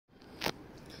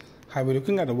Hi, we're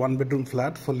looking at a one-bedroom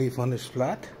flat, fully furnished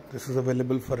flat. This is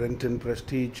available for rent in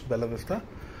Prestige, Bella Vista.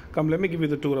 Come, let me give you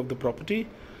the tour of the property.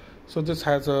 So this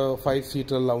has a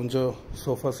 5-seater lounger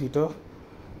sofa seater.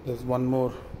 There's one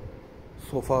more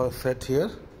sofa set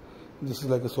here. This is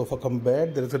like a sofa cum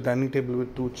bed. There is a dining table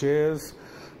with 2 chairs.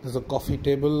 There's a coffee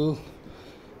table.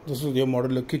 This is your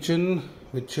modular kitchen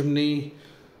with chimney,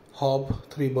 hob,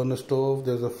 3-burner stove.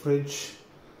 There's a fridge.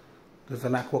 There's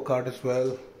an aqua cart as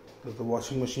well. There's the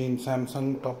washing machine,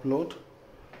 Samsung top load.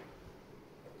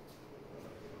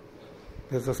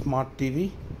 There's a smart TV.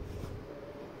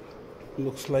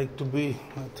 Looks like to be,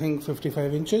 I think,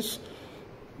 55 inches.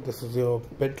 This is your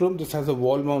bedroom. This has a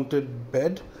wall-mounted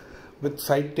bed with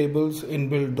side tables,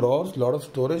 inbuilt drawers, lot of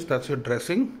storage. That's your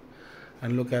dressing.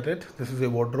 And look at it. This is a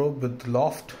wardrobe with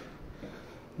loft.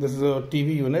 This is a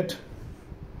TV unit.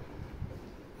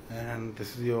 And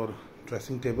this is your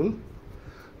dressing table.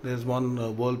 There's one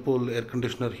Whirlpool air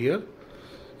conditioner here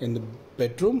in the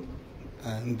bedroom,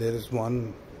 and there is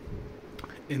one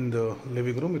in the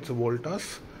living room. It's a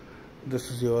Voltas. This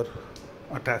is your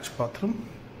attached bathroom.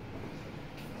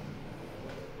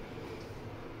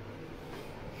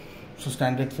 So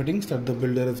standard fittings that the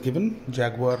builder has given: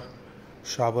 Jaguar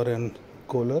shower and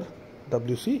cooler,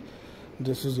 WC.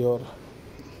 This is your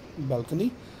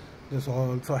balcony. This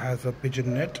also has a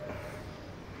pigeon net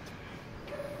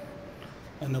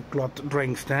and a cloth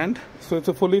drying stand. So it's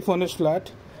a fully furnished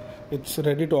flat. It's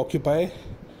ready to occupy.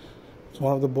 It's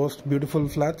one of the most beautiful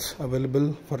flats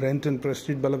available for rent in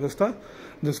Prestige, Bella Vista.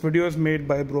 This video is made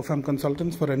by Brofam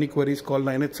Consultants. For any queries, call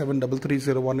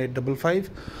 987-330-1855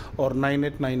 or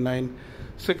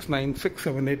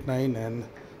 9899-696789. And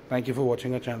thank you for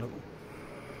watching our channel.